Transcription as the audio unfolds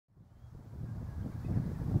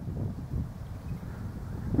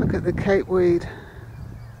Look at the capeweed.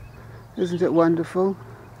 Isn't it wonderful?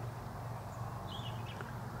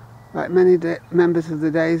 Like many members of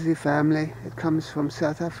the daisy family, it comes from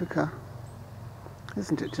South Africa.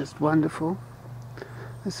 Isn't it just wonderful?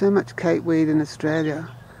 There's so much capeweed in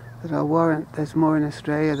Australia that I'll warrant there's more in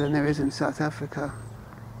Australia than there is in South Africa.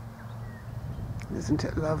 Isn't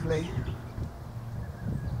it lovely?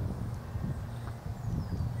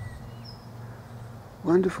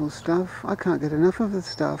 Wonderful stuff. I can't get enough of the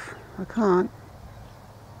stuff. I can't.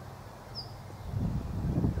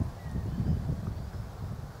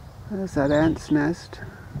 There's that ant's nest.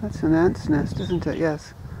 That's an ant's nest, isn't it?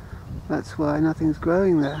 Yes. That's why nothing's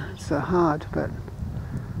growing there. It's so hard, but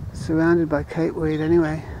it's surrounded by capeweed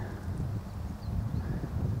anyway.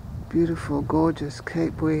 Beautiful, gorgeous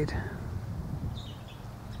capeweed.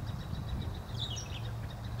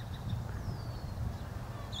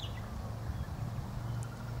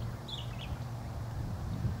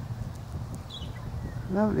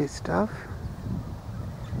 Lovely stuff.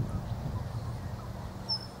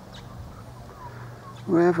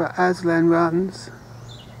 Wherever Aslan runs,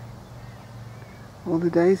 all the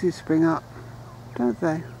daisies spring up, don't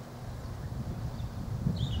they?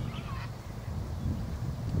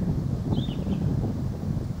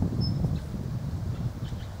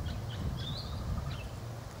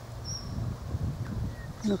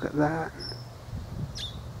 Look at that.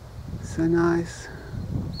 So nice.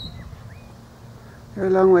 They're a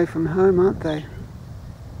long way from home, aren't they?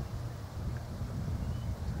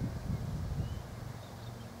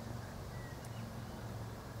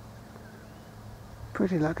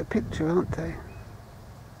 Pretty like a picture, aren't they?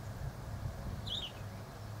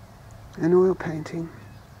 An oil painting.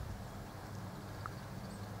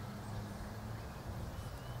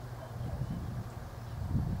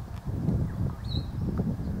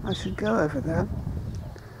 I should go over there.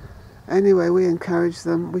 Anyway, we encourage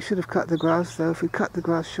them. We should have cut the grass though. If we cut the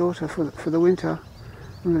grass shorter for the winter,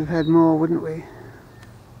 we would have had more, wouldn't we?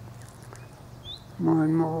 More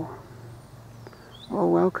and more.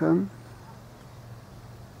 All welcome.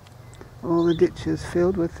 All the ditches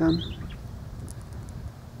filled with them.